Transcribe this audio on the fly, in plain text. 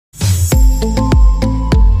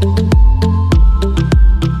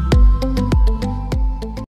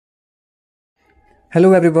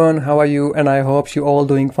Hello everyone, how are you? And I hope you all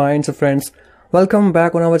doing fine. So friends, welcome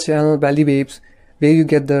back on our channel Belly Babes, where you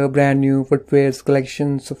get the brand new footwear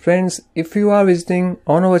collection. So friends, if you are visiting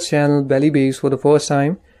on our channel Belly Babes for the first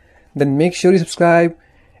time, then make sure you subscribe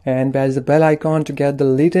and press the bell icon to get the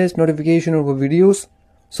latest notification of our videos.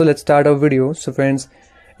 So let's start our video. So friends,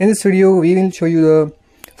 in this video we will show you the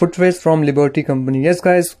footwear from Liberty company. Yes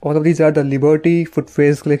guys, all of these are the Liberty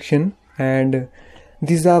footwear collection, and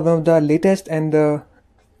these are one of the latest and the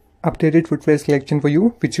updated footwear collection for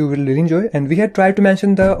you, which you will really enjoy. And we had tried to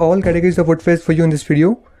mention the all categories of footwear for you in this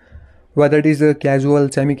video, whether it is a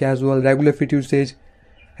casual, semi-casual, regular fit usage,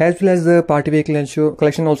 as well as the party wear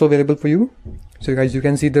collection also available for you. So guys, you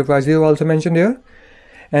can see the prices also mentioned here,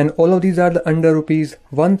 and all of these are the under rupees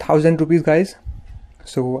 1000 rupees guys.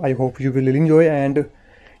 So I hope you will really enjoy and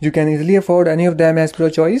you can easily afford any of them as per your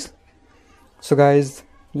choice. So guys,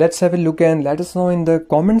 let's have a look and let us know in the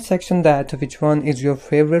comment section that which one is your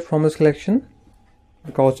favorite from this collection,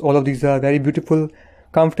 because all of these are very beautiful,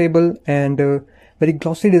 comfortable and very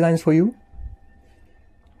glossy designs for you.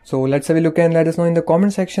 So let's have a look and let us know in the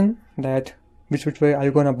comment section that which footwear are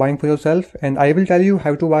you gonna buying for yourself, and I will tell you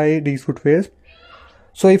how to buy these footwears.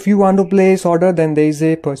 So if you want to place order, then there is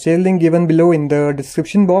a purchase link given below in the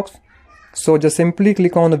description box. So just simply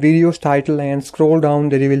click on the video's title and scroll down,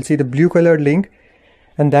 there you will see the blue colored link,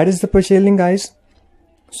 and that is the purchase link guys.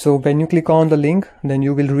 So when you click on the link, then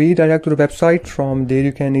you will redirect to the website. From there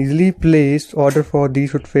you can easily place order for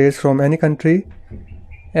these footwears from any country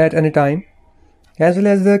at any time, as well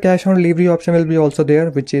as the cash on delivery option will be also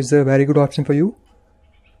there, which is a very good option for you.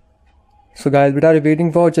 So guys, without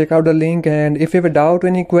waiting for, check out the link, and if you have a doubt or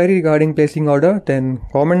any query regarding placing order, then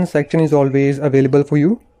comment section is always available for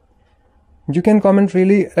you. You can comment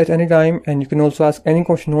freely at any time, and you can also ask any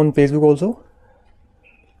question on Facebook also.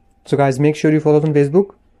 So guys, make sure you follow us on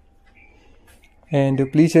Facebook,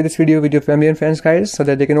 and please share this video with your family and friends guys, so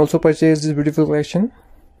that they can also purchase this beautiful collection.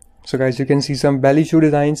 So guys, you can see some belly shoe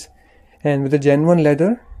designs and with a genuine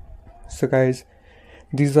leather. So guys,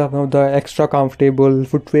 these are one of the extra comfortable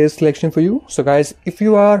footwear selection for you. So guys, if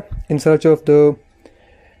you are in search of the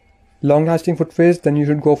long lasting footwears, then you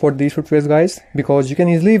should go for these footwears guys, because you can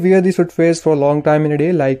easily wear these footwears for a long time in a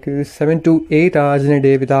day, like 7 to 8 hours in a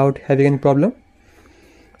day without having any problem.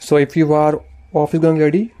 So if you are office going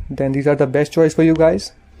ready, then these are the best choice for you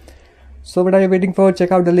guys. So what are you waiting for?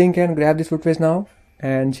 Check out the link and grab these footwears now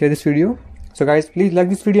and share this video. So guys, please like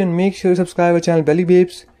this video and make sure you subscribe our channel Belly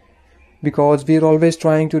Babes, because we are always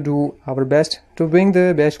trying to do our best to bring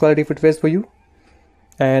the best quality footwears for you.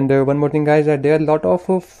 And one more thing guys, that there are a lot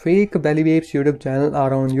of fake Belly Babes YouTube channel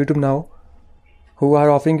are on YouTube now, who are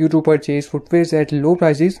offering you to purchase footwears at low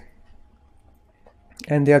prices,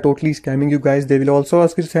 and they are totally scamming you guys. They will also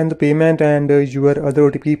ask you to send the payment and your other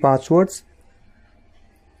OTP passwords.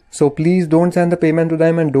 So please don't send the payment to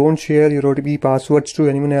them and don't share your OTP passwords to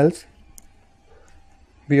anyone else.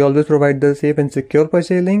 We always provide the safe and secure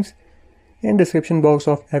purchase links in description box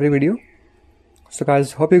of every video. So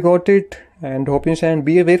guys, hope you got it, and hope you understand.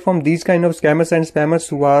 Be aware from these kind of scammers and spammers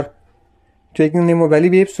who are taking the name of Belly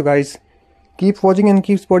Babes. So guys, keep watching and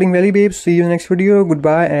keep supporting Belly Babes. See you in the next video.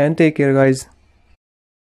 Goodbye and take care guys.